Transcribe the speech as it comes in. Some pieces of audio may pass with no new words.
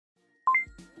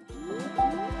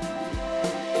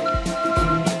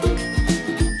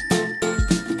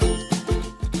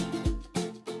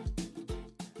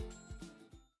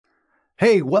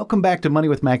Hey, welcome back to Money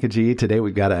with Mac and G. Today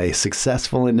we've got a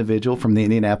successful individual from the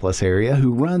Indianapolis area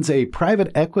who runs a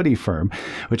private equity firm,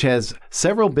 which has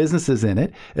several businesses in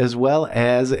it, as well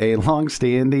as a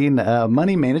long-standing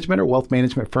money management or wealth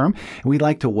management firm. And we'd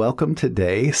like to welcome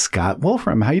today Scott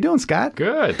Wolfrum. How you doing, Scott?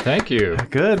 Good, thank you.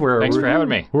 Good. Thanks for having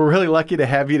me. We're really lucky to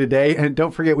have you today. And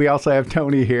don't forget, we also have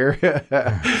Tony here,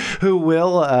 who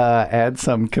will add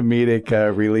some comedic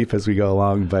relief as we go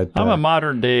along. But I'm a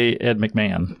modern-day Ed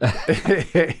McMahon.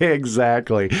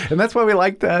 Exactly. And that's why we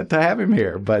like to have him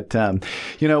here. But,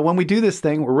 when we do this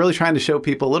thing, we're really trying to show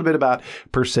people a little bit about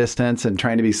persistence and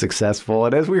trying to be successful.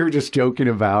 And as we were just joking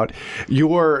about,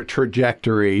 your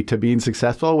trajectory to being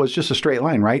successful was just a straight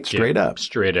line, right? Straight up.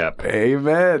 Straight up.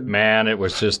 Amen. Man, it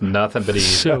was just nothing but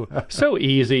easy. So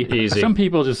easy. Easy. Some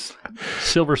people just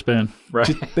silver spoon.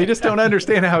 Right. They just don't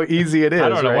understand how easy it is. I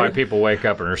don't know right? why people wake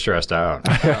up and are stressed out.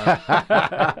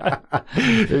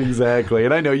 Exactly.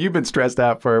 And I know you've been stressed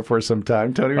out for some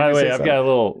time. Tony, By the way, I've got a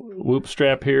little whoop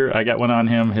strap here. I got one on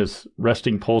him. His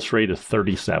resting pulse rate is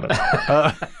 37.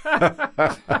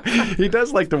 He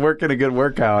does like to work in a good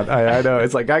workout. I know.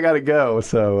 It's like, I got to go.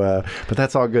 So, but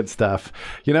that's all good stuff.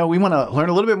 We want to learn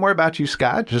a little bit more about you,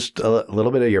 Scott, just a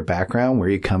little bit of your background, where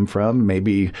you come from,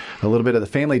 maybe a little bit of the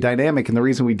family dynamic. And the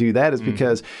reason we do that is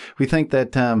because we think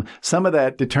that some of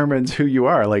that determines who you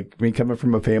are. Like me coming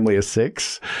from a family of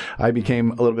 6, I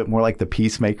became a little bit more like the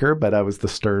peacemaker, but I was the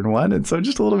stern one. And so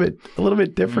just a little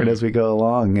bit different as we go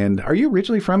along. And are you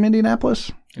originally from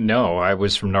Indianapolis? No, I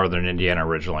was from northern Indiana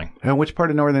originally. And which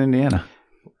part of northern Indiana?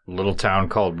 A little town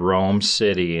called Rome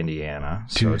City, Indiana.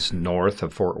 So it's north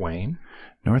of Fort Wayne.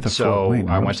 North of Fort Wayne.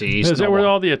 I went to East. Is that where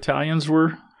all the Italians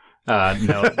were?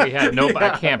 No, we had no.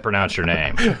 I can't pronounce your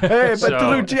name. Hey, So-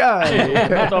 Luciano.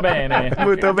 Molto bene.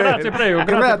 Molto bene. Grazie, prego.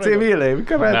 Grazie mille.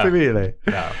 Grazie mille.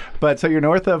 No. But so you're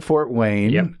north of Fort Wayne,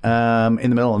 Yep. in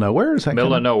the middle of nowhere? Is that Middle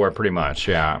kinda- of nowhere, pretty much,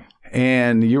 yeah.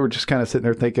 And you were just kind of sitting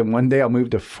there thinking, one day I'll move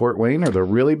to Fort Wayne or the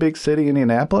really big city,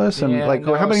 Indianapolis? And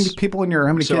how many people in how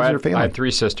many kids in your family? I had 3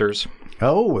 sisters.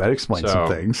 Oh, that explains some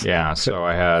things. Yeah, so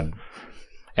I had,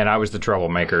 and I was the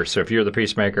troublemaker. So if you're the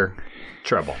peacemaker,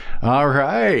 trouble. All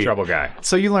right. Trouble guy.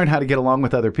 So you learned how to get along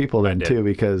with other people then, did. too,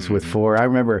 because with 4, I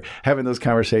remember having those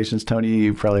conversations. Tony,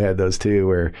 you probably had those, too,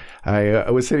 where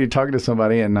I was sitting talking to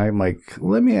somebody, and I'm like,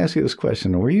 let me ask you this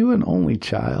question. Were you an only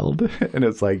child? And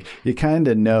it's like, you kind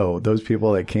of know those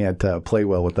people that can't play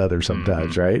well with others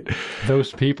sometimes, right?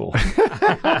 Those people.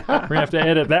 We're going to have to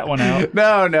edit that one out.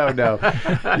 No.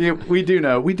 We do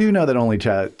know that only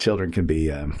children can be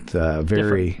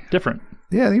very Different.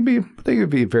 Yeah, they could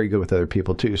be very good with other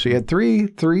people too. So you had three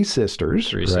sisters.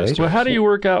 Three right? sisters. Well, how do you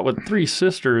work out with 3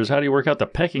 sisters? How do you work out the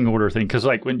pecking order thing? Because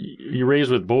like when you raise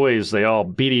with boys, they all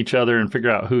beat each other and figure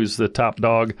out who's the top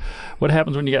dog. What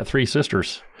happens when you got 3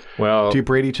 sisters? Well, Do you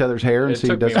braid each other's hair and see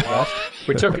who does it best?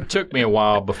 It took me a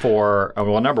while before.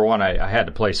 Well, number one, I had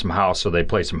to play some house, so they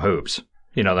play some hoops.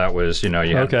 That was you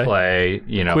had to play.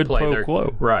 Quid play pro their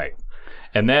quo. Right.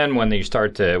 And then when they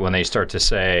start to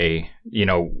say, we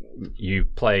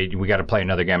got to play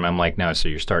another game. I'm like, no, so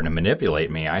you're starting to manipulate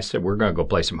me. I said, we're going to go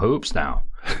play some hoops now.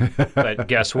 But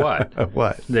guess what?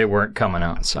 What? They weren't coming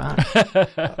outside.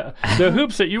 The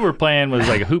hoops that you were playing was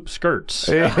like hoop skirts.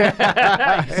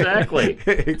 Exactly.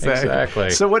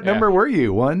 Exactly. So what number were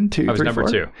you? 1, 2, 3, 4? I was number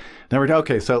 2. Number 2.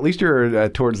 Okay, so at least you're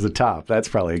towards the top. That's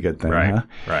probably a good thing, Right. huh?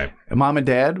 Right. Mom and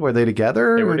Dad, were they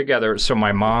together? They were together. So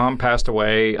my mom passed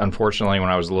away, unfortunately, when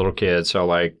I was a little kid, so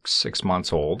like 6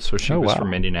 months old. So she was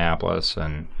from Indianapolis,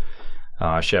 and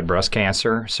she had breast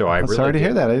cancer. So I'm really sorry to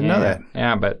hear that. I didn't know that.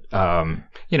 Yeah, but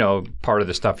part of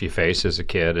the stuff you face as a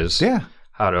kid is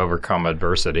how to overcome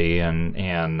adversity,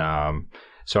 and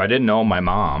so I didn't know my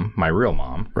mom, my real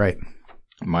mom. Right.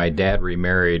 My dad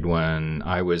remarried when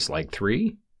I was like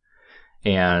 3.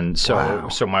 And so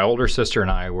my older sister and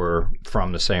I were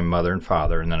from the same mother and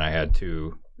father, and then I had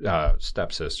 2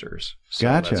 stepsisters. So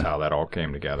Gotcha. That's how that all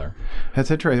came together.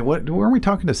 That's interesting. Weren't we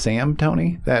talking to Sam,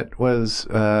 Tony? That was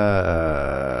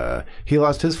he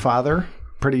lost his father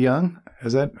pretty young.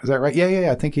 Is that right?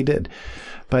 Yeah. I think he did.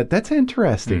 But that's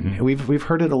interesting. Mm-hmm. We've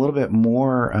heard it a little bit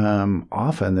more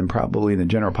often than probably in the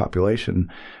general population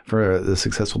for the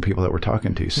successful people that we're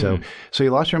talking to. So, so you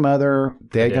lost your mother.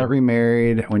 Dad got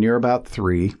remarried when you were about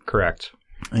 3. Correct.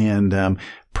 And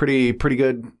pretty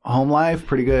good home life.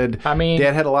 Pretty good. I mean,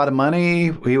 Dad had a lot of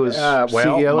money. He was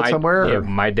CEO somewhere. Yeah,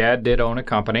 my dad did own a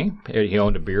company. He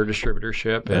owned a beer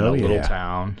distributorship in a little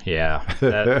town. Yeah.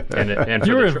 And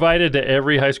you were invited to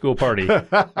every high school party.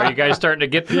 Are you guys starting to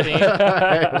get the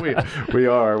theme? we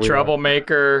are.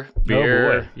 Troublemaker,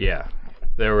 beer. Oh, boy. Yeah.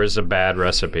 there was a bad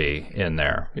recipe in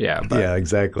there. Yeah. But, Yeah,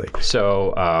 exactly.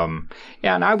 So,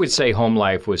 yeah, and I would say home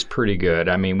life was pretty good.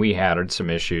 I mean, we had some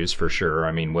issues for sure.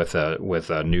 I mean, with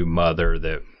a new mother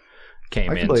that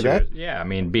came into it. Yeah, I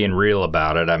mean, being real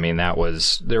about it. I mean,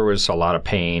 there was a lot of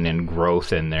pain and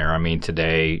growth in there. I mean,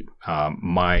 today,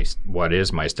 what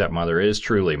is my stepmother is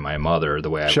truly my mother, the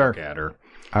way I look at her.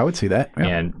 I would see that.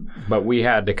 Yeah. But we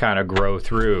had to kind of grow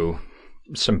through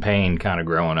some pain kind of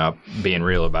growing up, being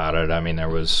real about it. I mean, there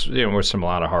was a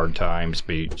lot of hard times,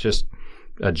 just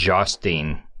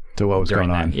adjusting to what was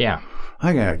going on. Yeah.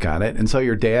 I got it. And so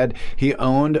your dad, he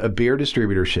owned a beer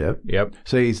distributorship. Yep.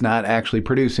 So he's not actually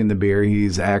producing the beer.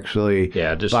 He's actually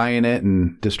buying it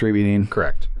and distributing.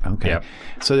 Correct. Okay. Yep.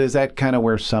 So is that kind of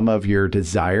where some of your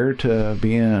desire to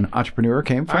be an entrepreneur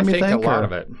came from, I think a lot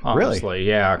of it, honestly. Really?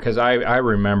 Yeah, because I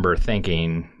remember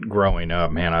thinking growing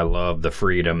up, man, I love the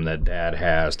freedom that Dad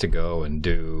has to go and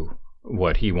do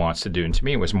what he wants to do. And to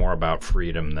me, it was more about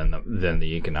freedom than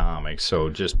the economics. So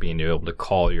just being able to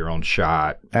call your own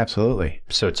shot. Absolutely.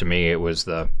 So to me,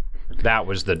 that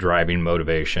was the driving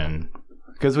motivation.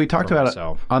 Because we talked about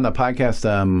it on the podcast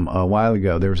a while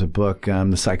ago. There was a book,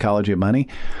 The Psychology of Money.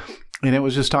 And it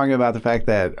was just talking about the fact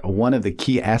that one of the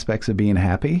key aspects of being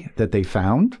happy that they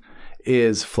found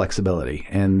is flexibility,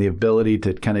 and the ability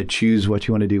to kind of choose what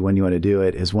you want to do when you want to do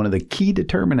it is one of the key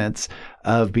determinants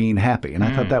of being happy. And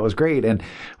I thought that was great. And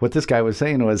what this guy was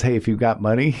saying was, hey, if you've got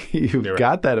money, you've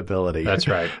got that ability. That's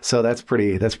right. So that's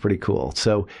pretty cool.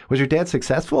 So was your dad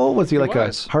successful? Was he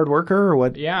a hard worker or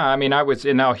what? Yeah, I mean,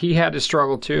 now he had to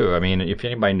struggle too. I mean, if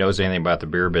anybody knows anything about the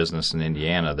beer business in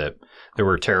Indiana, that there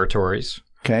were territories.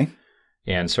 Okay.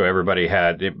 And so everybody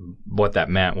what that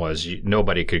meant was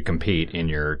nobody could compete in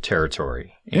your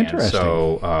territory. Interesting. And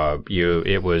so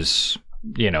it was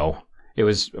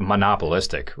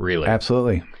monopolistic, really.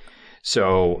 Absolutely.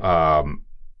 So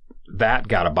that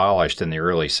got abolished in the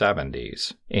early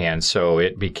 70s. And so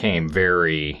it became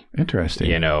very interesting.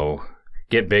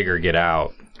 Get bigger, get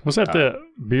out. Was that the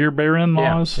beer baron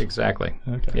laws? Yeah, exactly.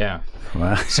 Okay. Yeah.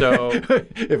 Wow. So if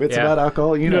it's about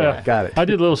alcohol, got it. I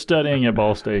did a little studying at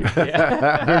Ball State.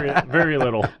 Yeah. very, very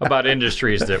little. About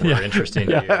industries that were interesting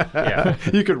to you. Yeah.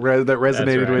 You could that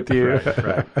resonated with you.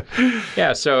 Right.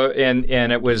 Yeah. So and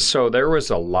it was there was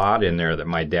a lot in there that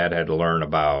my dad had to learn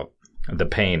about the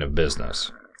pain of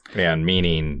business. And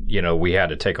meaning, we had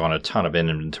to take on a ton of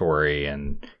inventory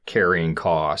and carrying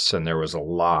costs, and there was a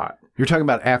lot. You're talking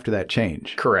about after that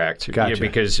change. Correct. Gotcha. Yeah,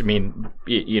 because, I mean,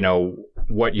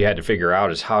 what you had to figure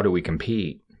out is how do we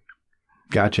compete?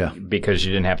 Gotcha. Because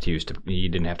you didn't have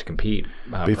to compete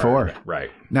before.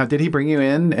 Right. Now, did he bring you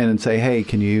in and say, "Hey,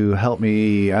 can you help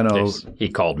me?" I know he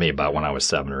called me about when I was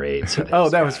 7 or 8. So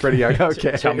that was pretty young.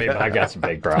 Okay. Tell me I've got some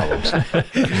big problems.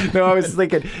 No, I was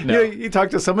thinking, you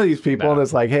talk to some of these people and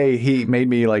it's like, "Hey, he made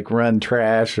me run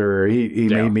trash," or he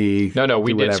made me. No,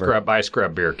 we did scrub. I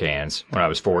scrubbed beer cans when I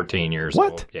was 14 years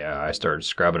old. Yeah, I started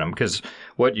scrubbing them because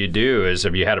what you do is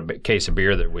if you had a case of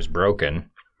beer that was broken.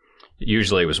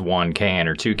 Usually it was 1 can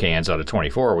or 2 cans out of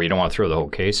 24 where you don't want to throw the whole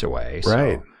case away.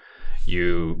 Right.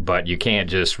 But you can't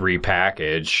just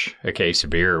repackage a case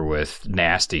of beer with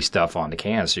nasty stuff on the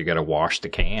can, so you got to wash the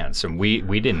cans. And we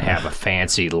didn't have a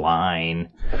fancy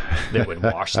line that would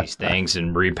wash these things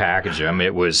and repackage them.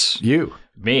 It was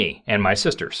me and my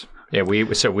sisters. Yeah, we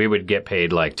would get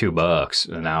paid like $2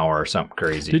 an hour or something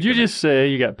crazy. Did you just say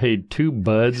you got paid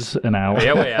 $2 an hour?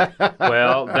 Yeah.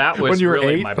 Well, that was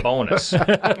really my bonus.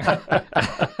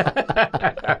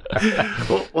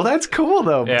 Well, that's cool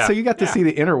though. Yeah. So you got to see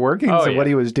the inner workings of what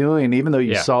he was doing, even though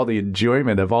you saw the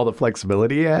enjoyment of all the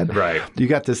flexibility he had. Right. You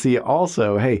got to see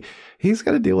also, hey, he's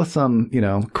got to deal with some,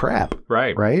 crap.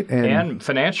 Right. Right. And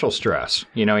financial stress.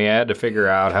 He had to figure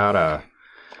out how to.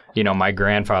 My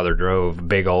grandfather drove a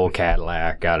big old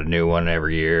Cadillac, got a new one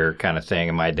every year kind of thing.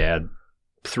 And my dad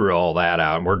threw all that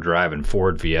out. And we're driving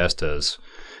Ford Fiestas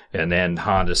and then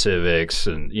Honda Civics.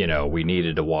 And, we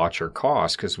needed to watch our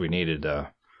costs because we needed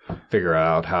to figure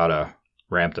out how to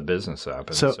ramp the business up.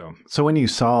 And so when you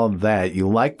saw that, you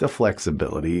liked the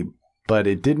flexibility, but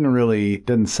it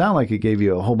didn't sound like it gave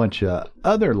you a whole bunch of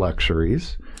other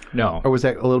luxuries. No. Or was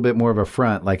that a little bit more of a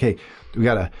front? Like, hey, we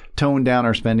got to tone down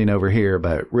our spending over here,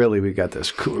 but really we got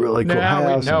this really cool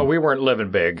house. We weren't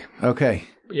living big. Okay.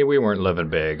 Yeah, we weren't living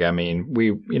big. I mean,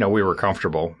 we were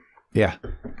comfortable. Yeah.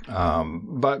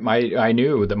 But I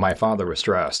knew that my father was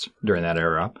stressed during that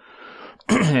era.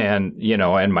 and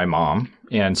and my mom.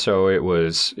 And so it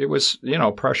was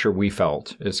pressure we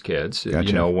felt as kids.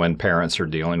 Gotcha. When parents are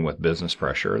dealing with business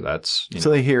pressure, that's So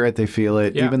they hear it, they feel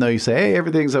it, Yeah. even though you say, "Hey,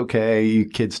 everything's okay," you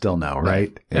kids still know,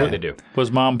 right? Yeah, they do.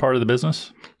 Was mom part of the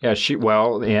business? Yeah,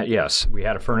 yes, we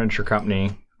had a furniture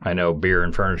company. I know beer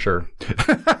and furniture.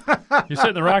 You sit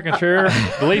in the rocking chair,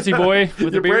 the lazy boy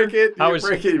with the beer. I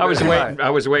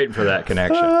was waiting for that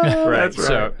connection. That's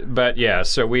right.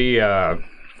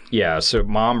 So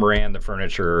mom ran the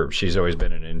furniture. She's always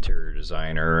been an interior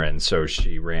designer, and so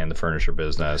she ran the furniture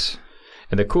business.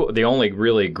 And the only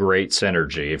really great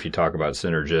synergy, if you talk about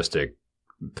synergistic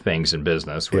things in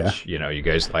business, which you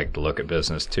guys like to look at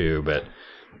business too, but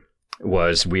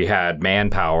was we had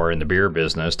manpower in the beer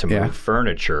business to move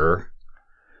furniture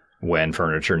when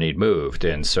furniture need moved.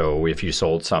 And so if you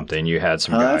sold something, you had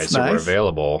some guys that were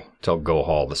available to go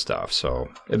haul the stuff. So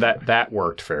that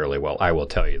worked fairly well. I will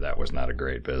tell you that was not a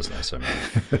great business. I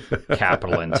mean,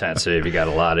 capital intensive. You got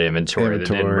a lot of inventory.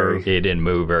 That didn't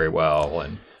move very well.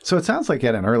 And So it sounds like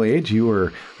at an early age you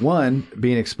were, one,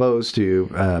 being exposed to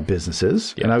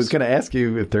businesses. Yes. And I was going to ask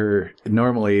you if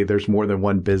normally there's more than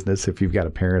one business if you've got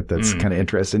a parent that's kind of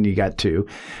interested and you got two.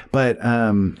 But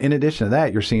in addition to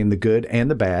that, you're seeing the good and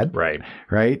the bad. right.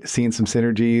 Right? Seeing some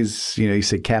synergies. You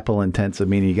said capital intensive,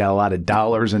 meaning you got a lot of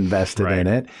dollars invested in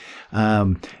it.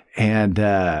 And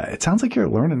it sounds like you're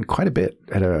learning quite a bit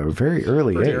at a very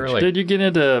early age. Early. Did you get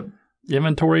into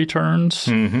inventory turns?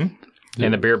 Mm-hmm.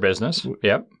 In the beer business.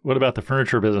 Yep. What about the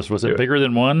furniture business? Was it bigger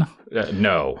than one?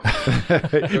 No.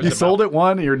 You sold it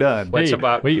one and you're done. It's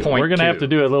about we're point gonna have two. to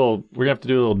do a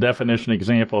little definition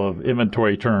example of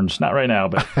inventory turns. Not right now,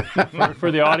 but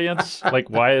for the audience, like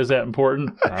why is that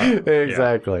important?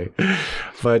 Exactly.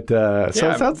 But so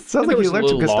it sounds like you learned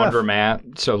some good stuff.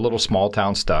 laundromat, so little small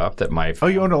town stuff that my Oh,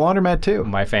 you owned a laundromat too?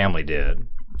 my family did.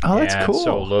 Oh, that's And cool.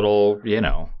 So little,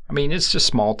 I mean, it's just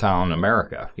small town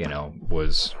America,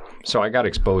 so I got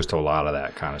exposed to a lot of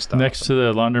that kind of stuff. Next to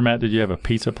the laundromat, did you have a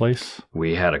pizza place?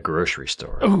 We had a grocery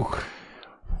store. Ooh.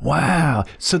 Wow.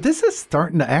 So this is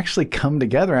starting to actually come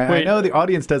together. I know the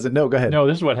audience doesn't know. Go ahead. No,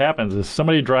 this is what happens is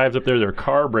somebody drives up there, their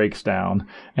car breaks down,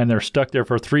 and they're stuck there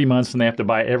for 3 months, and they have to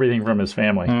buy everything from his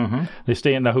family. Mm-hmm. They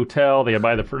stay in the hotel, they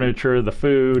buy the furniture, the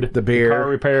food, The beer. car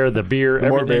repair, the beer,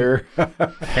 More everything.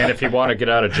 beer. And if you want to get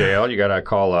out of jail, you got to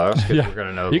call us because we're going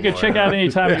to know. You can check out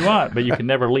anytime you want, but you can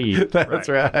never leave. That's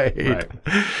right.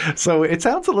 So it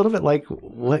sounds a little bit like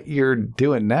what you're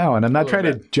doing now, and I'm not trying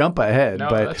to jump ahead. No,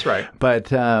 but that's right.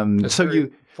 But so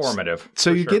you formative.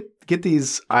 So you get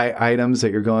these items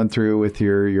that you're going through with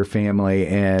your family,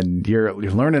 and you're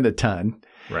learning a ton,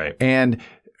 right? And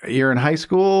you're in high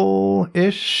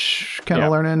school-ish, kind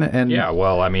of learning, and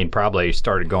well, I mean, probably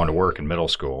started going to work in middle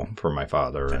school for my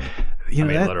father, and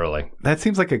literally. That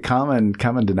seems like a common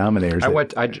denominator.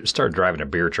 I started driving a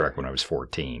beer truck when I was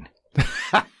 14.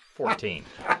 14.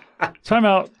 Time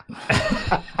out.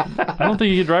 I don't think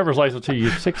you get a driver's license until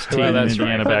you're 16 in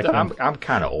Indiana back then. I'm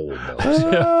kind of old, though.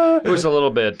 So it was a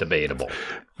little bit debatable.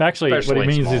 Actually, Especially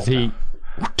what he in means is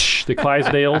the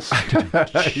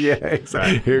Clydesdales. Yeah,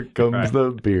 exactly. Here comes the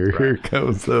beer. Here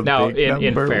comes the Now, big in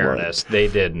number fairness, they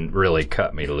didn't really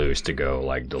cut me loose to go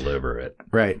deliver it.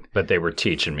 Right. But they were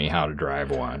teaching me how to drive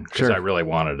one because Sure. I really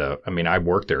wanted to. I mean, I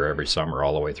worked there every summer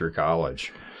all the way through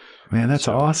college. Man, that's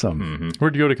awesome. Mm-hmm.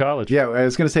 Where'd you go to college? Yeah, I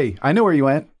was going to say, I know where you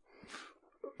went.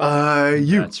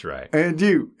 You. That's right. And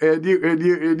you. And you. And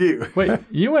you. And you. Wait,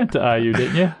 you went to IU,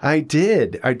 didn't you? I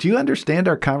did. Do you understand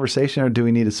our conversation, or do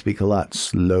we need to speak a lot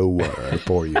slower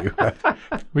for you?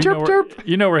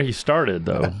 You know where he started,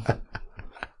 though.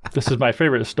 This is my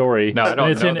favorite story. No, I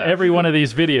don't It's know in that. every one of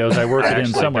these videos. I work it in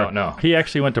actually somewhere. don't know. He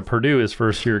actually went to Purdue his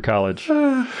first year of college.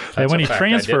 And when he a fact I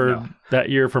didn't transferred know. that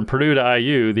year from Purdue to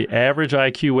IU, the average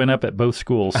IQ went up at both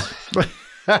schools.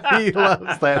 He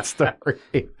loves that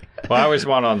story. Well, I was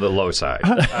one on the low side.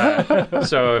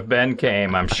 So if Ben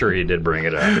came, I'm sure he did bring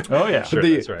it up. Oh, yeah. Sure,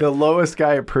 that's right. The lowest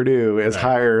guy at Purdue is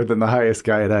higher than the highest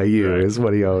guy at IU, is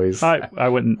what he always. I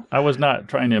was not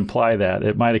trying to imply that.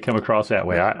 It might have come across that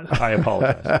way. I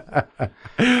apologize.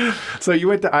 So you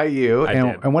went to IU, I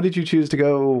did. and what did you choose to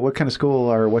go? What kind of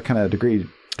school or what kind of degree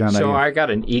down So IU? I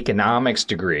got an economics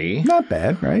degree. Not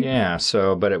bad, right? Yeah,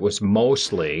 but it was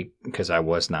mostly because I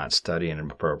was not studying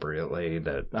appropriately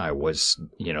that I was,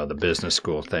 the business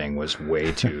school thing was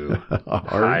way too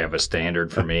high of a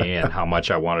standard for me and how much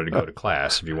I wanted to go to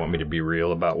class, if you want me to be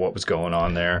real about what was going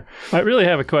on there. I really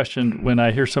have a question when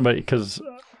I hear somebody, because,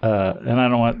 and I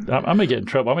don't want, I'm going to get in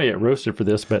trouble. I'm going to get roasted for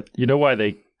this, but you know why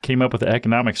they came up with the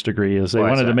economics degree is they Why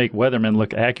is wanted to that? make weathermen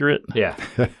look accurate. Yeah.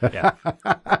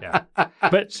 Yeah.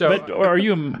 But are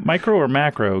you a micro or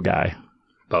macro guy?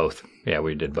 Both. Yeah,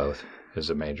 we did both as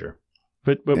a major.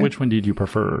 But which one did you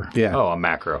prefer? Yeah. Oh, a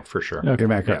macro for sure. Okay. Your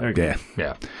macro. Okay. Yeah.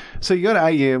 Yeah. So you go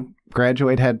to IU,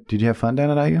 graduate. Did you have fun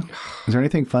down at IU? Is there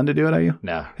anything fun to do at IU?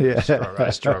 No. Yeah. I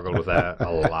struggled with that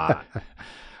a lot.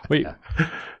 Wait. Yeah.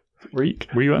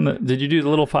 Were you on did you do the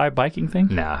little 5 biking thing?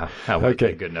 Nah, I wasn't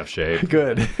in good enough shape.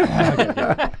 Good.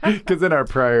 Because in our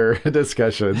prior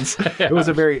discussions, it was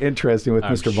a very interesting with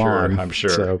Mr. Vaughn. I'm sure.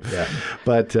 So, yeah.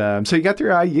 But so you got through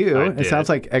IU. I It did. sounds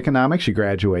like economics. You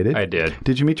graduated. I did.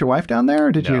 Did you meet your wife down there,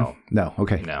 or did No. you? No.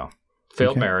 Okay. No.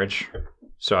 Failed marriage.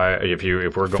 So if we're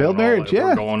going Failed marriage,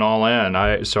 we're going all in.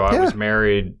 I was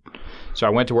married. So I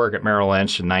went to work at Merrill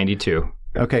Lynch in 92.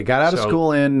 Okay. Got out of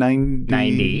school in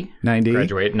 90. 90.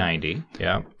 Graduated in 90.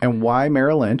 Yeah. And why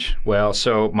Merrill Lynch? Well,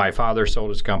 so my father sold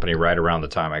his company right around the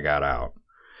time I got out.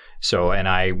 So, and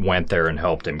I went there and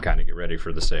helped him kind of get ready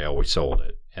for the sale. We sold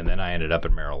it. And then I ended up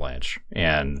at Merrill Lynch.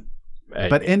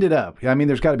 But ended up, I mean,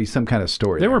 there's got to be some kind of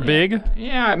story. They there. were big.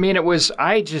 Yeah, I mean,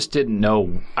 I just didn't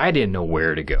know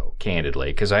where to go,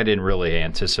 candidly, because I didn't really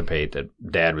anticipate that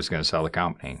Dad was going to sell the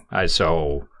company.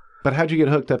 But how'd you get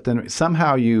hooked up then?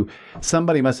 Somehow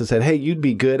somebody must have said, hey, you'd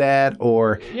be good at,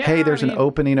 or hey, there's an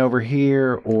opening over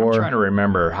here, or. I'm trying to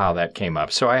remember how that came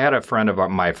up. So I had a friend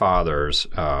of my father's,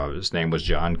 his name was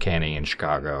John Kenny in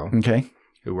Chicago. Okay.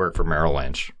 Who worked for Merrill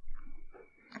Lynch.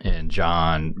 And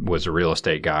John was a real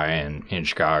estate guy in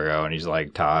Chicago, and he's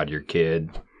like, Todd, your kid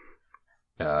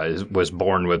was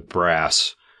born with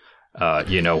brass.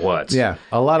 You know what? Yeah,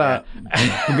 a lot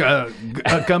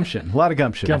of gumption. A lot of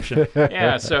gumption.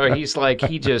 Yeah, so he's like,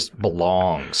 he just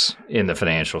belongs in the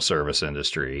financial service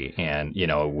industry. And,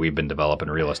 we've been developing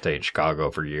real estate in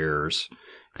Chicago for years.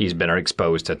 He's been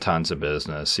exposed to tons of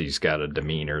business. He's got a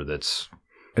demeanor that's...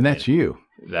 And that's you.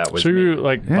 That was so me. you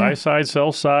like buy side,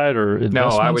 sell side, or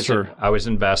investments? No, I was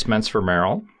investments for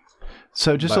Merrill.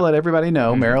 So just to let everybody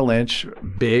know, Merrill Lynch,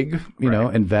 big,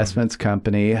 investments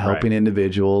company, helping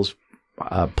individuals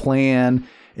plan,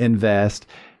 invest.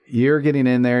 You're getting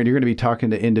in there and you're going to be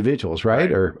talking to individuals, right?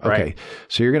 Right.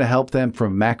 So you're going to help them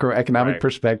from macroeconomic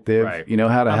perspective. Right. You know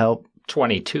how to help.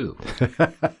 22,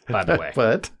 by the way.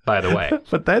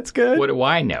 But that's good. What do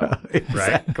I know?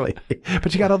 Exactly. Right?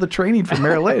 But you got all the training from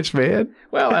Merrill Lynch, man.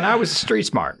 Well, and I was street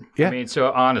smart. Yeah. I mean, so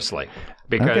honestly,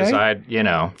 because I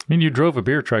mean, you drove a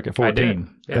beer truck at 14. I did.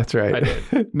 Yeah, that's right. I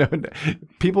did. No,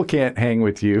 people can't hang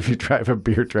with you if you drive a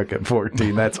beer truck at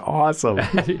 14. That's awesome.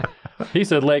 He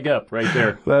said leg up right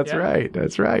there. That's right.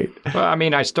 That's right. Well, I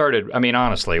mean,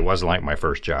 honestly, it wasn't like my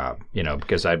first job,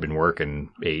 because I'd been working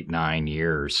 8, 9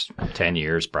 years, 10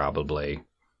 years probably.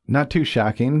 Not too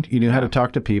shocking. You knew how to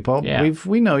talk to people. Yeah.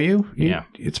 We know you. Yeah.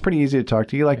 It's pretty easy to talk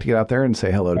to you. You like to get out there and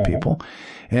say hello to people.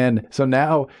 And so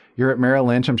now you're at Merrill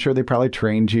Lynch. I'm sure they probably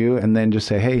trained you and then just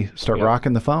say, hey, start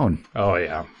rocking the phone. Oh,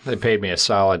 yeah. They paid me a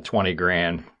solid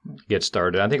 $20,000 get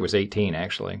started. I think it was 18,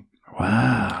 actually.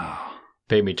 Wow.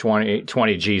 Paid me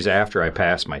 20 G's after I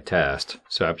passed my test.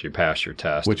 So after you pass your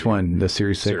test. Which one? The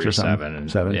Series 6 or something?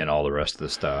 7 and all the rest of the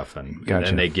stuff. And Gotcha.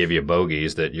 then they give you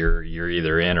bogeys that you're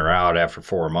either in or out after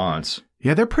 4 months.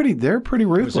 Yeah, they're pretty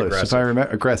ruthless. Aggressive. If I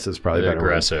remember, aggressive is probably better.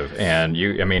 Aggressive. And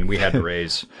we had to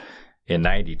raise in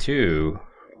 92,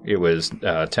 it was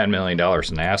 $10 million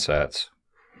in assets.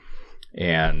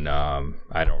 And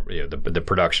the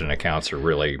production accounts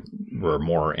were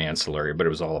more ancillary, but it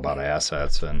was all about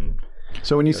assets. And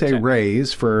so when you say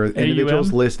raise for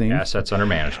individuals listening, assets under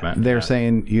management, they're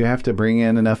saying you have to bring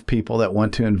in enough people that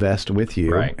want to invest with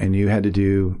you, right? And you had to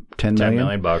do $10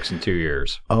 million in 2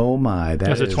 years. Oh my,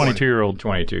 that's a 22-year-old.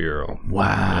 22-year-old.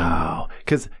 Wow.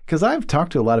 Because I've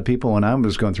talked to a lot of people when I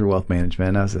was going through wealth management.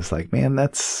 And I was just like, man,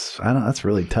 that's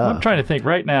really tough. I'm trying to think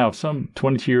right now if some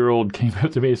 22-year-old came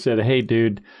up to me and said, hey,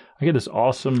 dude, I get this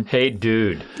awesome... Hey,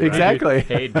 dude. Exactly. Right?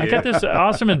 Hey, dude. I got this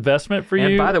awesome investment for you.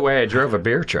 And by the way, I drove a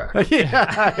beer truck.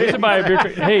 Yeah. I used to buy a beer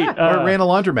truck. Hey, or ran a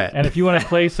laundromat. And if you want to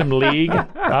play some league,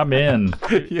 I'm in.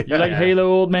 You like Halo,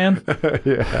 old man?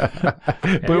 Yeah.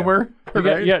 Boomer.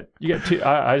 You got two.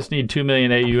 I just need 2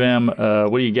 million AUM.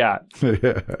 What do you got?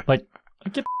 Like,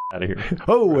 get out of here.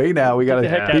 Oh, wait, now we got to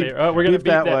heck out of here. Oh, we're gonna beep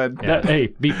that one. Hey,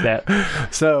 beep that.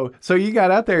 So you got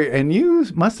out there and you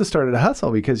must have started a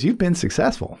hustle because you've been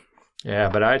successful. Yeah,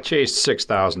 but I chased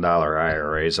 $6,000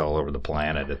 IRAs all over the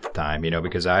planet at the time,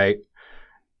 because I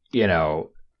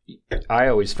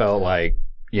always felt like,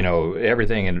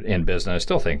 everything in business, I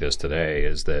still think this today,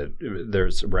 is that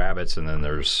there's rabbits and then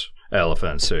there's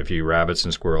elephants. So if you rabbits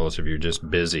and squirrels, if you're just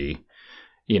busy,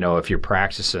 if you're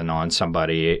practicing on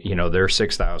somebody, they're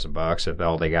 $6,000 if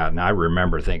all they got. And I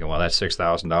remember thinking, well, that's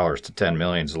 $6,000 to 10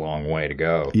 million is a long way to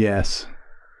go. Yes.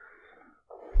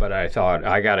 But I thought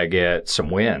I got to get some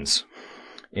wins.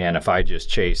 And if I just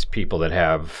chase people that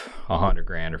have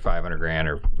 $100,000 or $500,000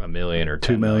 or $1 million or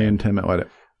 $2 million, 10 million, what?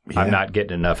 Yeah. I'm not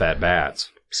getting enough at bats.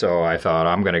 So I thought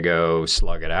I'm going to go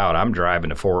slug it out. I'm driving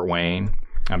to Fort Wayne.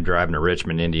 I'm driving to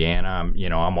Richmond, Indiana.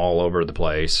 I'm all over the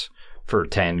place for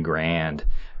 $10,000,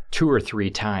 2 or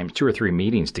 3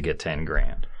 meetings to get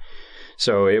 $10,000.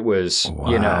 So it was,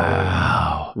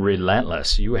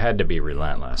 relentless. You had to be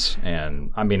relentless.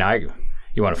 And I mean,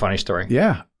 you want a funny story?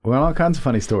 Yeah. Well, all kinds of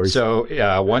funny stories. So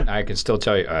one, I can still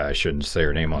tell you, I shouldn't say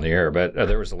her name on the air, but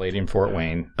there was a lady in Fort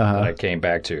Wayne that I came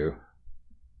back to.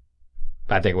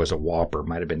 I think it was a Whopper,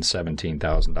 might have been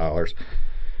 $17,000.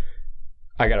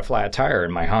 I got a flat tire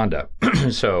in my Honda.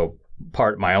 So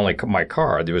my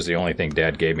car, it was the only thing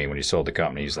Dad gave me when he sold the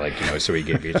company. He's like, so he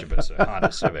gave each of us a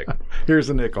Honda Civic. Here's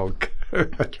a nickel.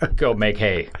 Go make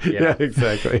hay. Yeah,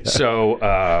 exactly. So,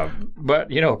 but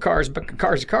car's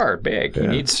a car, big.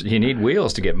 Yeah. You need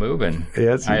wheels to get moving.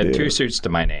 Yes, I had do. 2 suits to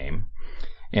my name,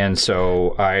 and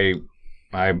so I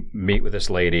meet with this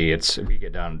lady. We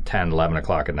get down 10, 11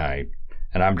 o'clock at night,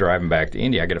 and I'm driving back to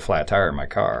India. I get a flat tire in my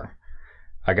car.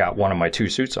 I got one of my 2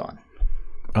 suits on.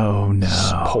 Oh no!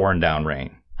 It's pouring down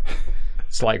rain.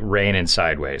 It's like raining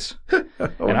sideways,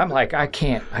 and I'm like, I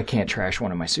can't trash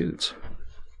one of my suits.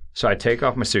 So I take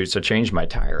off my suits. I change my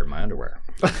tire in my underwear.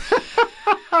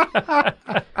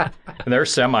 And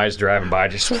there's semis driving by,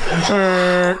 just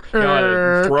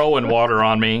throwing water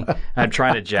on me. I'm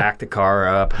trying to jack the car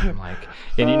up. I'm like,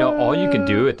 and all you can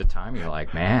do at the time, you're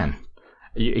like, man.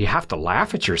 You have to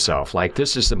laugh at yourself. Like,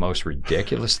 this is the most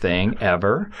ridiculous thing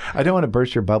ever. I don't want to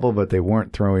burst your bubble, but they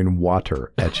weren't throwing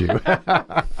water at you.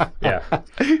 Yeah.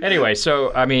 Anyway,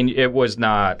 so, I mean, it was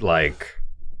not like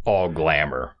all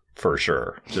glamour for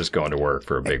sure, just going to work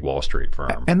for a big Wall Street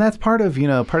firm. And that's part of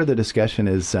the discussion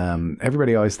is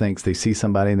everybody always thinks they see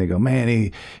somebody and they go, man,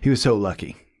 he was so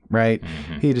lucky. Right?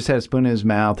 Mm-hmm. He just had a spoon in his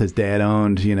mouth. His dad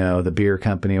owned, the beer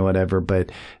company or whatever. But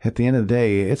at the end of the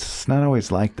day, it's not always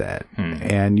like that.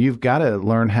 Mm-hmm. And you've got to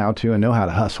learn how to and know how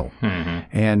to hustle.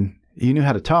 Mm-hmm. And you knew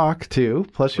how to talk too.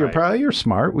 Plus, you're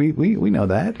smart. We know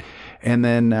that. And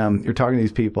then you're talking to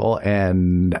these people.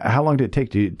 And how long did it take?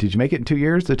 Did you make it in 2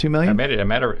 years, the $2 million? I made it. As a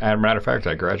matter of fact,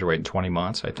 I graduated in 20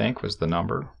 months, I think, was the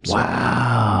number. So,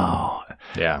 wow.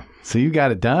 Yeah. So you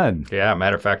got it done. Yeah.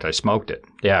 Matter of fact, I smoked it.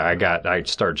 Yeah. I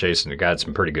started chasing. I got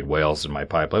some pretty good whales in my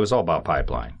pipeline. It was all about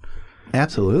pipeline.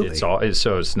 Absolutely.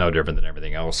 It's no different than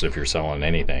everything else. If you're selling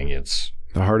anything, it's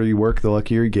the harder you work, the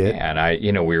luckier you get. And I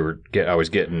was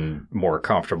getting more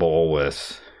comfortable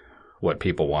with what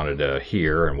people wanted to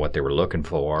hear and what they were looking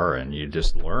for, and you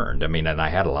just learned. I mean, and I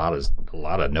had a lot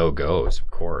of no-goes,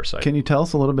 of course. Can you tell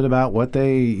us a little bit about what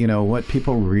what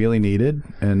people really needed,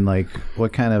 and like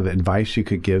what kind of advice you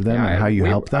could give them, and how you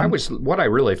helped them? What I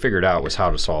really figured out was how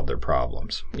to solve their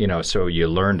problems. So you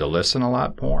learn to listen a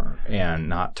lot more and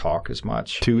not talk as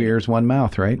much. 2 ears, one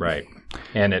mouth, right? Right.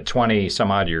 And at 20 some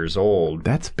odd years old,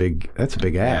 that's big. That's a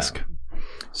big ask.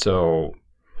 So.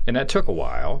 And that took a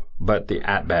while, but the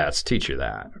at-bats teach you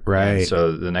that. Right. And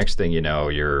so the next thing you know,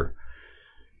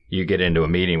 you get into a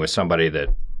meeting with somebody that,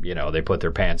 they put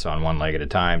their pants on one leg at a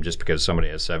time just because somebody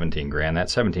has $17,000. That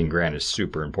 $17,000 is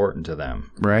super important to them.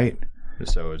 Right.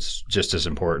 So it's just as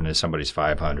important as somebody's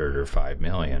 500 or 5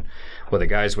 million. Well, the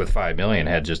guys with 5 million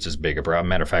had just as big a problem.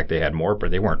 Matter of fact, they had more, but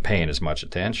they weren't paying as much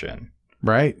attention.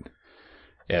 Right.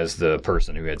 As the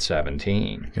person who had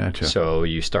 17. Gotcha. So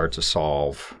you start to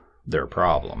solve their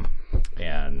problem,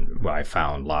 and I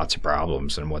found lots of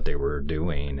problems in what they were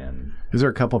doing. And is there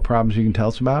a couple of problems you can tell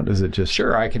us about? Is it just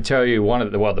sure? I can tell you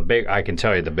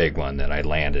the big one that I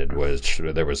landed was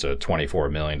there was a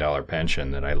 $24 million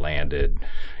pension that I landed.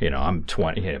 I'm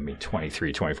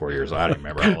 23, 24 years old. I don't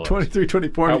remember how old 23,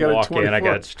 24. I walk in, I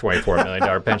got a $24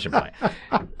 million pension plan.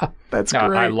 That's now,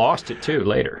 great. I lost it too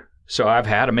later, so I've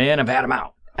had them in, I've had them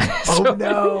out. Oh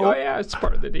no! Oh yeah, it's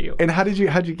part of the deal. And how'd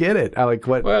you get it?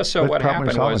 What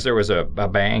happened was there was a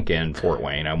bank in Fort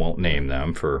Wayne. I won't name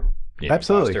them for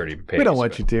absolutely. Pace, we don't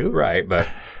want you to, right?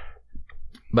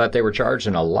 But they were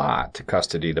charging a lot to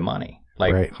custody the money,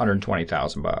 like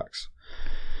 $120,000.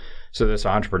 So this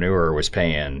entrepreneur was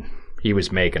paying. He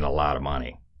was making a lot of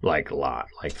money, like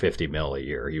 $50 million a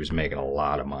year. He was making a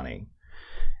lot of money,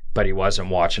 but he wasn't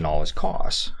watching all his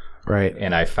costs. Right.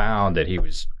 And I found that he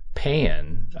was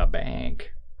paying a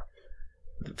bank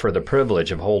for the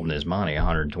privilege of holding his money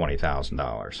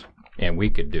 $120,000, and we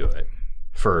could do it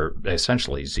for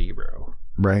essentially zero.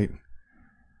 Right.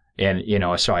 And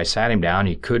so I sat him down.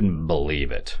 He couldn't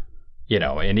believe it.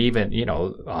 And even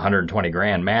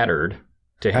 $120,000 mattered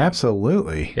to him.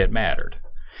 Absolutely, it mattered.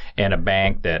 And a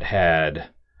bank that had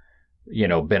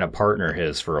been a partner of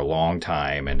his for a long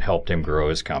time and helped him grow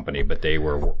his company, but they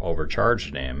were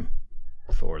overcharging him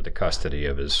for the custody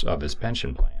of his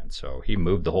pension plan. So he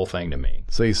moved the whole thing to me.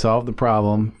 So you solved the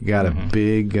problem. You got a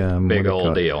big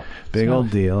old deal. Big old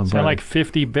deal. Sound like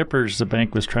 50 bippers the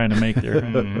bank was trying to make there.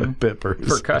 Bippers.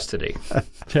 For custody.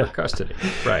 For custody.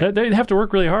 Right. They'd have to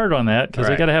work really hard on that because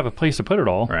they got to have a place to put it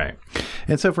all. Right.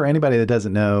 And so for anybody that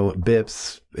doesn't know,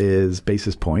 BIPs is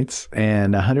basis points,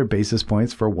 and 100 basis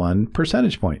points for 1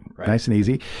 percentage point. Right. Nice and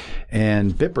easy.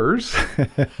 And bippers.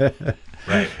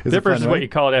 Right. Bippers is what you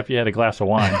call it after you had a glass of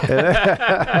wine.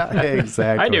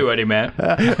 Exactly. I knew what he meant.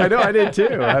 I know, I did too.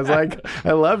 I was like,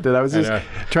 I loved it. I was just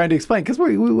trying to explain because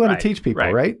we want to teach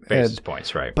people, right? Basis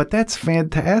points, right. But that's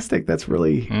fantastic. That's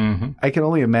really, I can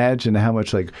only imagine how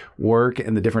much like work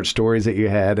and the different stories that you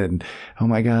had. And oh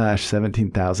my gosh,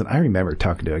 17,000. I remember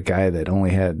talking to a guy that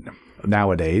only had,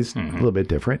 nowadays, a little bit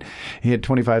different. He had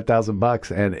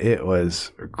 $25,000 and it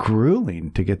was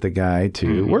grueling to get the guy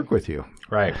to work with you.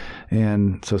 Right.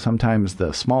 And so sometimes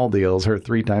the small deals are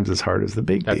 3 times as hard as the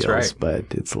big deals, right. But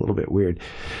it's a little bit weird.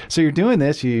 So you're doing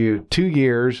this, 2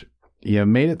 years, you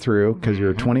made it through because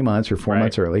you're 20 months or 4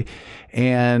 months early.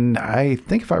 And I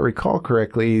think if I recall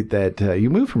correctly that you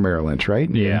moved from Merrill Lynch,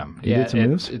 right? Yeah. You did some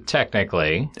moves?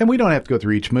 Technically. And we don't have to go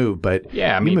through each move, but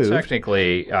yeah, I you mean, moved.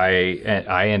 Technically,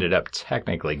 I ended up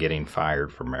technically getting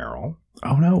fired from Merrill.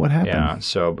 Oh, no, what happened? Yeah,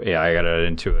 so I got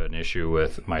into an issue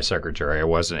with my secretary. I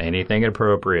wasn't anything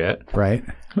appropriate. Right.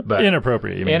 But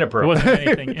inappropriate, you mean. Inappropriate. It wasn't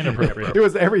anything inappropriate. It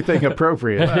was everything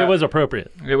appropriate. It was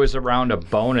appropriate. It was around a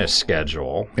bonus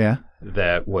schedule Yeah.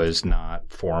 that was not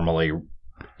formally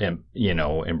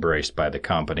embraced by the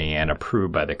company and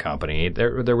approved by the company.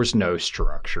 There was no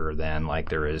structure then like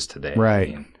there is today.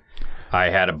 Right. I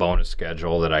had a bonus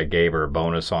schedule that I gave her a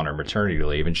bonus on her maternity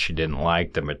leave, and she didn't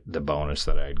like the bonus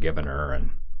that I had given her,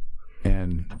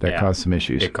 And that caused some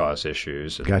issues. It caused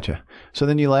issues. Gotcha. So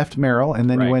then you left Merrill, and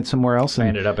then you went somewhere else. I And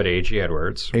ended up at A.G.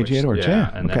 Edwards. Edwards,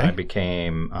 yeah. And then I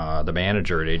became the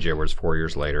manager at A.G. Edwards 4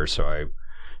 years later.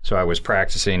 So I was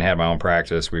practicing, had my own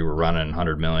practice. We were running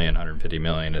 100 million, 150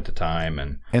 million at the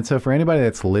time. And so for anybody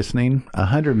that's listening,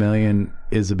 100 million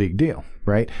is a big deal,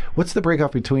 right? What's the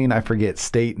breakoff between, I forget,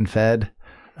 state and Fed?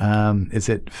 Is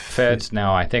it Fed's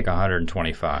now, I think,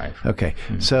 125. Okay.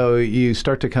 So you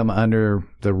start to come under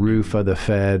the roof of the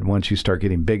Fed once you start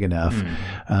getting big enough.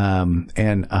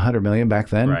 And 100 million back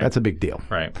then, that's a big deal.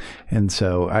 Right. And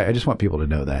so I just want people to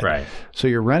know that. Right. So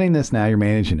you're running this now, you're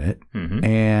managing it,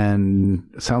 and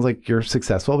it sounds like you're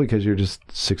successful because you're just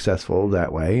successful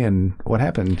that way. And what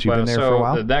happened? You've been there for a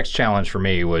while? The next challenge for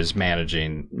me was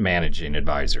managing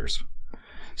advisors.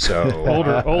 So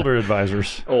older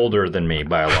advisors, older than me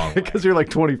by a long way. Because you're like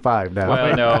 25 now.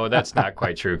 Well, no, that's not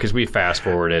quite true. Because we fast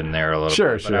forwarded in there a little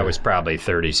bit. But I was probably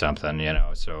 30 something,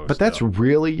 So, but that's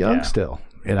really young still,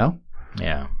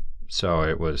 Yeah. So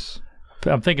it was.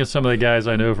 I'm thinking some of the guys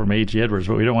I know from A.G. Edwards,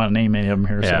 but we don't want to name any of them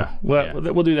here. Yeah.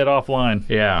 So we'll do that offline.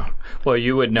 Yeah. Well,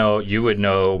 you would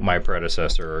know my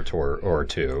predecessor or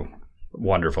two,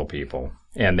 wonderful people,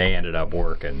 and they ended up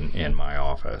working in my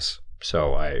office.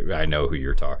 So I know who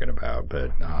you're talking about,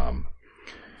 but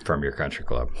from your country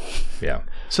club, yeah.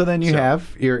 So then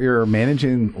you're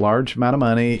managing large amount of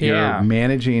money. Yeah. You're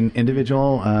managing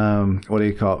individual, what do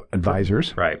you call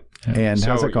advisors? Right. And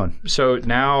how's it going? So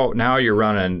now you're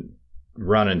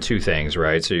running two things,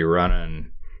 right? So you're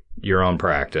running your own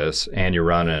practice and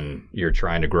you're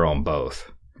trying to grow them both.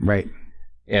 Right.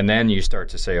 And then you start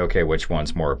to say, okay, which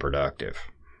one's more productive?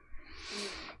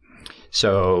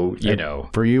 So,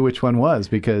 For you, which one was?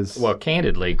 Because... Well,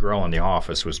 candidly, growing the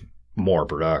office was more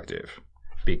productive.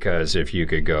 Because if you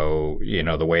could go,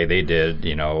 the way they did,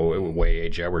 the way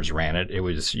A.J. Edwards ran it,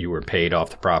 you were paid off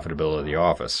the profitability of the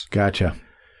office. Gotcha.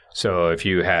 So if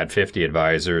you had 50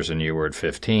 advisors and you were at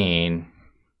 15,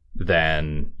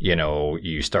 then,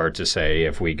 you start to say,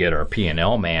 if we get our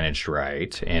P&L managed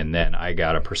right, and then I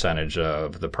got a percentage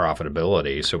of the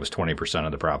profitability, so it was 20%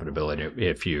 of the profitability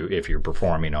if you're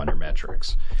performing on your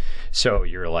metrics. So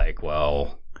you're like,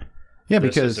 well,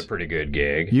 this is a pretty good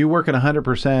gig. You working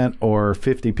 100% or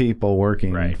 50 people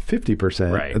working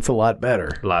 50%, right. It's a lot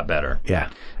better. A lot better. Yeah.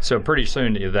 So pretty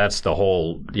soon, that's the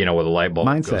whole, where the light bulb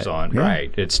mindset goes on. Yeah.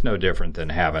 Right. It's no different than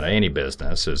having any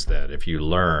business, is that if you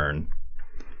learn...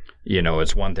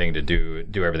 it's one thing to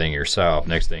do everything yourself.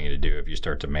 Next thing to do, if you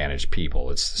start to manage people,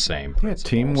 it's the same. Yeah,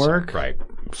 teamwork, right?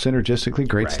 Synergistically,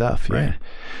 great stuff. Yeah. Right.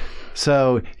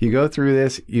 So you go through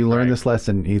this, you learn this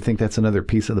lesson. You think that's another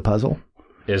piece of the puzzle?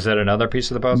 Is that another piece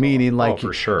of the puzzle? Meaning, like,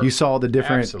 for sure. You saw the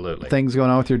different things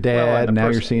going on with your dad, and now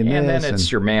you're seeing this. And then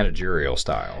it's your managerial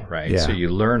style, right? Yeah. So you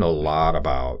learn a lot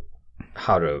about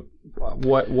how to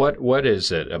what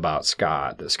is it about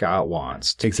Scott that Scott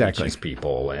wants to teach these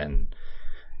people, and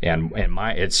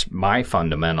it's my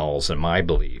fundamentals and my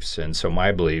beliefs. And so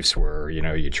my beliefs were,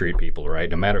 you treat people right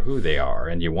no matter who they are,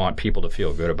 and you want people to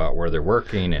feel good about where they're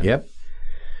working. And, Yep.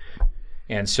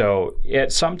 And so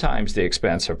it's sometimes the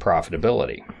expense of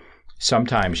profitability.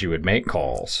 Sometimes you would make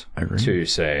calls to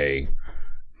say,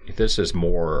 this is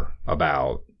more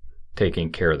about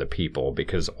taking care of the people,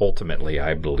 because ultimately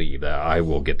I believe that I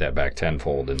will get that back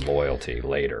tenfold in loyalty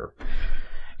later.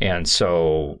 And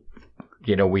so,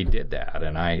 we did that.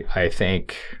 And I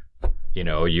think,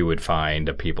 you would find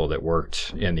the people that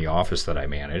worked in the office that I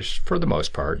managed, for the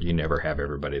most part, you never have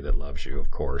everybody that loves you, of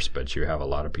course, but you have a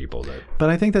lot of people that. But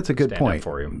I think that's a good point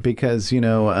for you, because,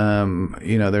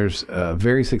 there's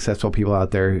very successful people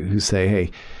out there who say,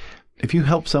 hey, if you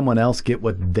help someone else get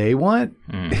what they want,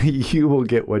 you will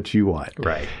get what you want.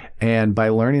 Right. And by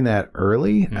learning that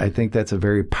early, I think that's a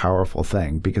very powerful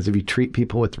thing, because if you treat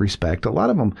people with respect, a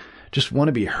lot of them just want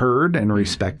to be heard and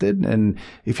respected. And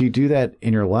if you do that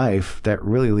in your life, that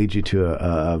really leads you to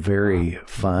a very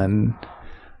fun,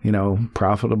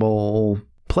 profitable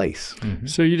place. Mm-hmm.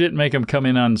 So you didn't make them come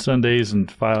in on Sundays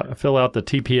and fill out the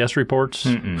TPS reports?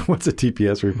 Mm-mm. What's a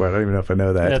TPS report? I don't even know if I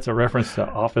know that. That's a reference to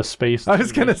Office Space. I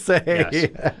was going to say.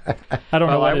 Yes. I don't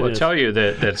know what I will tell you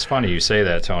that it's funny you say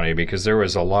that, Tony, because there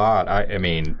was a lot. I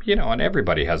mean, and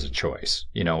everybody has a choice.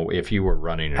 If you were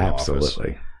running an office.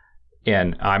 Absolutely.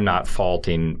 And I'm not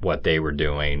faulting what they were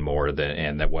doing more than,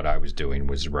 and that what I was doing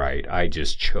was right. I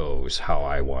just chose how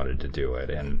I wanted to do it.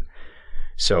 And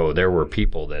so there were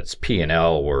people that's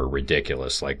P&L were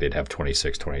ridiculous. Like they'd have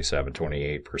 26, 27,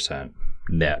 28%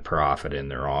 net profit in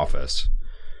their office,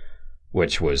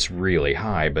 which was really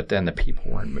high. But then the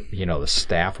people weren't, the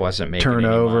staff wasn't making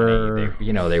turnover.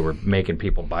 Any money. They were making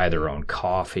people buy their own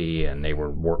coffee, and they were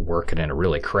working in a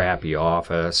really crappy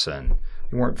office, and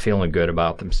they weren't feeling good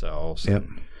about themselves. Yep.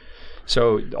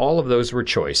 So all of those were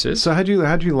choices. So how'd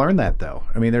you learn that though?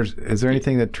 I mean, is there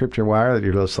anything that tripped your wire that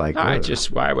you're just like? I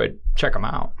would check them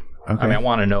out. Okay. I mean, I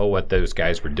want to know what those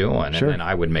guys were doing, Sure. and then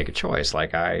I would make a choice.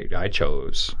 Like I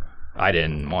chose, I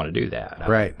didn't want to do that.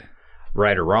 Right.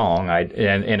 Right or wrong,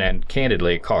 and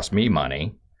candidly, it cost me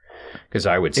money because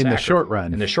I would in the short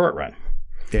run. In the short run.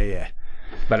 Yeah.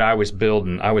 But I was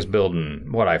building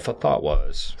what I thought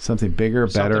was something bigger,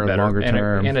 better, longer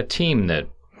term, and a team that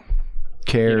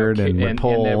cared and would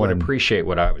pull and that would appreciate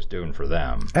what I was doing for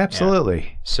them. Absolutely. And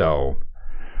so,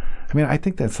 I mean, I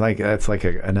think that's like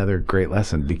another great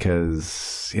lesson,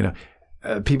 because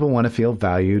people want to feel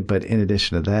valued, but in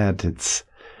addition to that, it's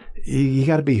you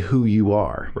got to be who you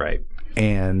are, right?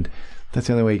 And that's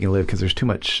the only way you can live, because there's too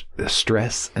much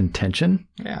stress and tension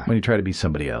when you try to be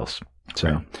somebody else. So.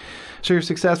 Right. So you're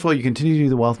successful. You continue to do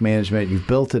the wealth management. You've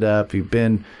built it up. You've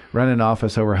been running an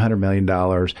office over $100 million.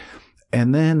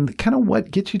 And then kind of what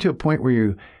gets you to a point where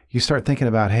you start thinking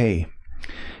about, hey,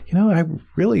 I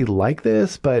really like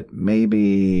this, but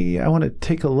maybe I want to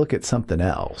take a look at something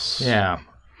else. Yeah.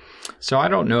 So I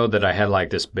don't know that I had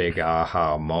like this big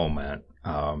aha moment.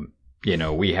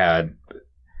 We had,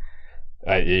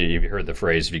 you've heard the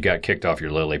phrase, if you got kicked off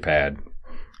your lily pad,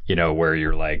 where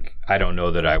you're like, I don't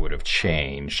know that I would have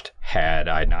changed had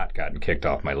I not gotten kicked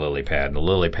off my lily pad. And the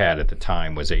lily pad at the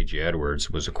time was A.G.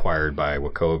 Edwards, was acquired by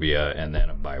Wachovia and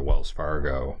then by Wells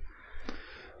Fargo.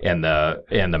 And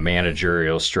the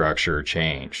managerial structure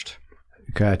changed.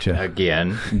 Gotcha.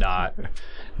 Again,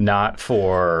 not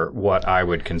for what I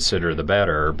would consider the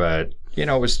better, but,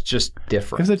 it was just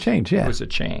different. It was a change, yeah. It was a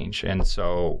change. And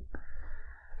so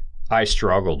I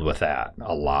struggled with that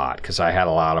a lot because I had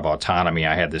a lot of autonomy.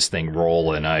 I had this thing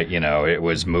rolling. It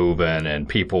was moving, and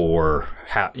people were,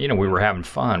 we were having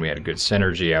fun. We had a good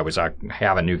synergy. I was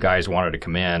having new guys wanted to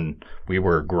come in. We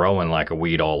were growing like a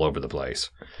weed all over the place.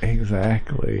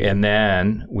 Exactly. And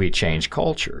then we changed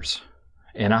cultures.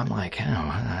 And I'm like,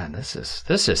 this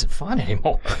isn't fun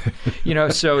anymore.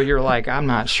 So you're like, I'm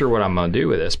not sure what I'm going to do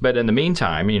with this. But in the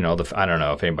meantime, I don't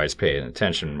know if anybody's paying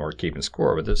attention or keeping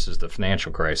score, but this is the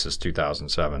financial crisis,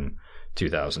 2007,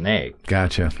 2008.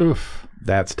 Gotcha. Oof.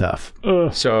 That's tough.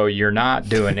 So you're not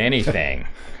doing anything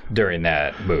during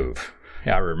that move.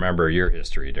 I remember your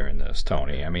history during this,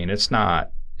 Tony. I mean, it's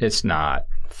not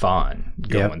fun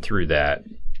going through that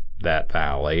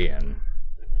valley,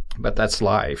 but that's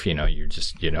life, you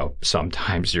just,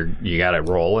 sometimes you got to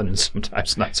roll and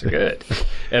sometimes not so good.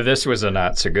 And this was a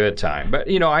not so good time.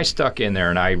 But, I stuck in there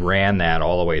and I ran that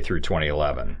all the way through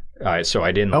 2011. So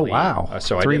I didn't leave. Wow.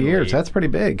 So 3 years. leave. That's pretty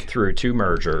big. Through 2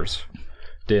 mergers.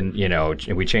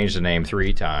 We changed the name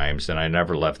 3 times and I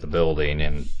never left the building.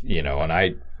 And,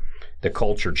 the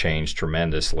culture changed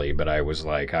tremendously. But I was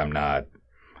like, I'm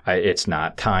It's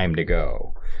not time to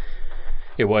go.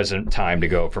 It wasn't time to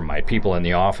go for my people in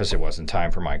the office. It wasn't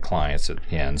time for my clients at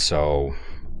the end. So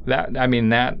that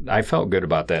I felt good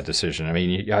about that decision. I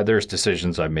mean, there's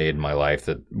decisions I made in my life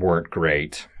that weren't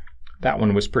great. That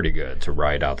one was pretty good to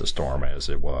ride out the storm as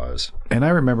it was. And I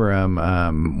remember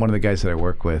one of the guys that I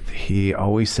work with, he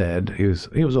always said, he was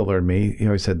older than me, he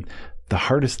always said, the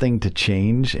hardest thing to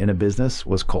change in a business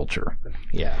was culture.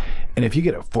 Yeah. And if you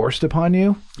get it forced upon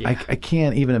you, I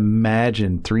can't even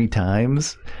imagine 3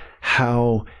 times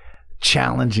how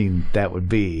challenging that would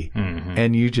be. Mm-hmm.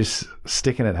 And you just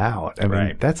sticking it out. I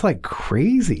mean, that's like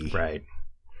crazy. Right.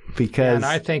 Because and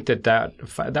I think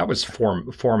that was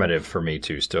formative for me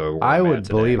too. Still, I would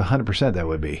believe 100% that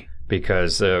would be,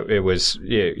 because it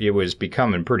was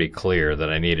becoming pretty clear that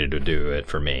I needed to do it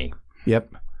for me.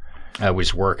 Yep, I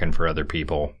was working for other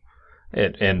people,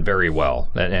 and very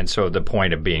well. And so the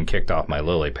point of being kicked off my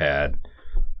lily pad,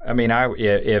 I mean,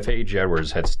 if A.J.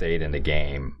 Edwards had stayed in the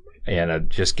game and had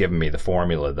just given me the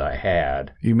formula that I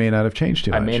had, you may not have changed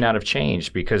too much. I may not have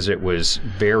changed, because it was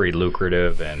very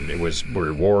lucrative and it was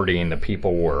rewarding. The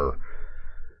people were,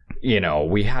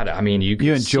 we had,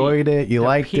 you enjoyed it, you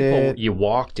liked it. You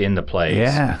walked in the place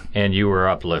and you were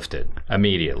uplifted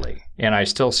immediately. And I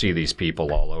still see these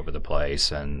people all over the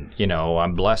place, and,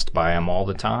 I'm blessed by them all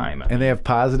the time. And they have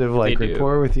positive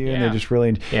rapport with you, and they just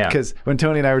really, because when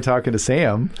Tony and I were talking to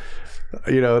Sam,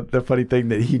 the funny thing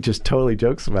that he just totally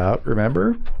jokes about,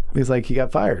 remember? He's like, he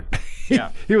got fired.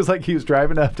 Yeah. He was like, he was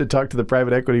driving up to talk to the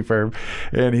private equity firm,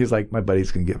 and he's like, my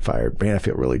buddy's going to get fired. Man, I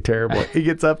feel really terrible. He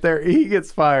gets up there, he gets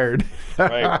fired.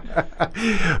 Right.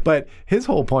 But his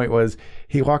whole point was,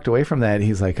 he walked away from that, and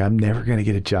he's like, I'm never going to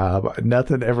get a job.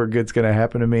 Nothing ever good's going to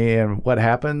happen to me. And what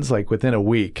happens? Like within a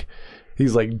week,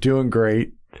 he's like doing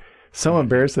great. So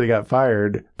embarrassed that he got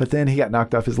fired, but then he got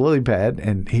knocked off his lily pad,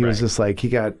 and he was just like, he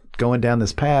got going down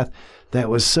this path that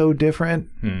was so different,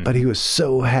 but he was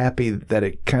so happy that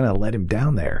it kind of let him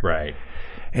down there. Right.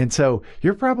 And so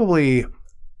you're probably,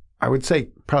 I would say,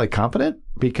 probably confident,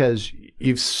 because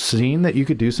you've seen that you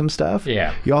could do some stuff.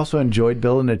 Yeah. You also enjoyed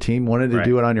building a team, wanted to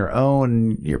do it on your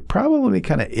own. You're probably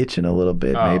kind of itching a little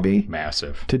bit, maybe.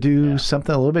 Massive. To do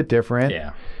something a little bit different.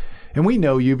 Yeah. And we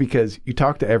know you because you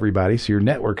talk to everybody, so your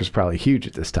network is probably huge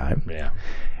at this time. Yeah.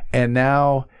 And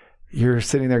now you're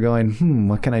sitting there going,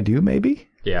 what can I do maybe?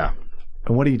 Yeah.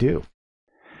 And what do you do?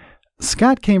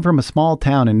 Scott came from a small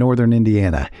town in northern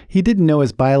Indiana. He didn't know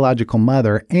his biological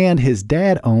mother, and his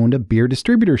dad owned a beer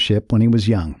distributorship when he was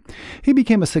young. He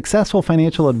became a successful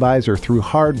financial advisor through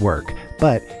hard work,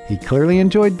 but he clearly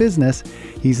enjoyed business.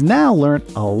 He's now learned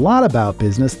a lot about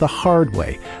business the hard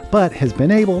way, but has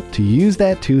been able to use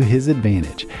that to his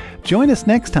advantage. Join us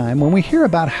next time when we hear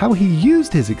about how he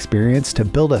used his experience to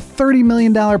build a $30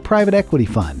 million private equity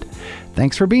fund.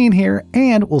 Thanks for being here,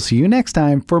 and we'll see you next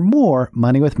time for more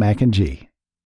Money with Mac and G.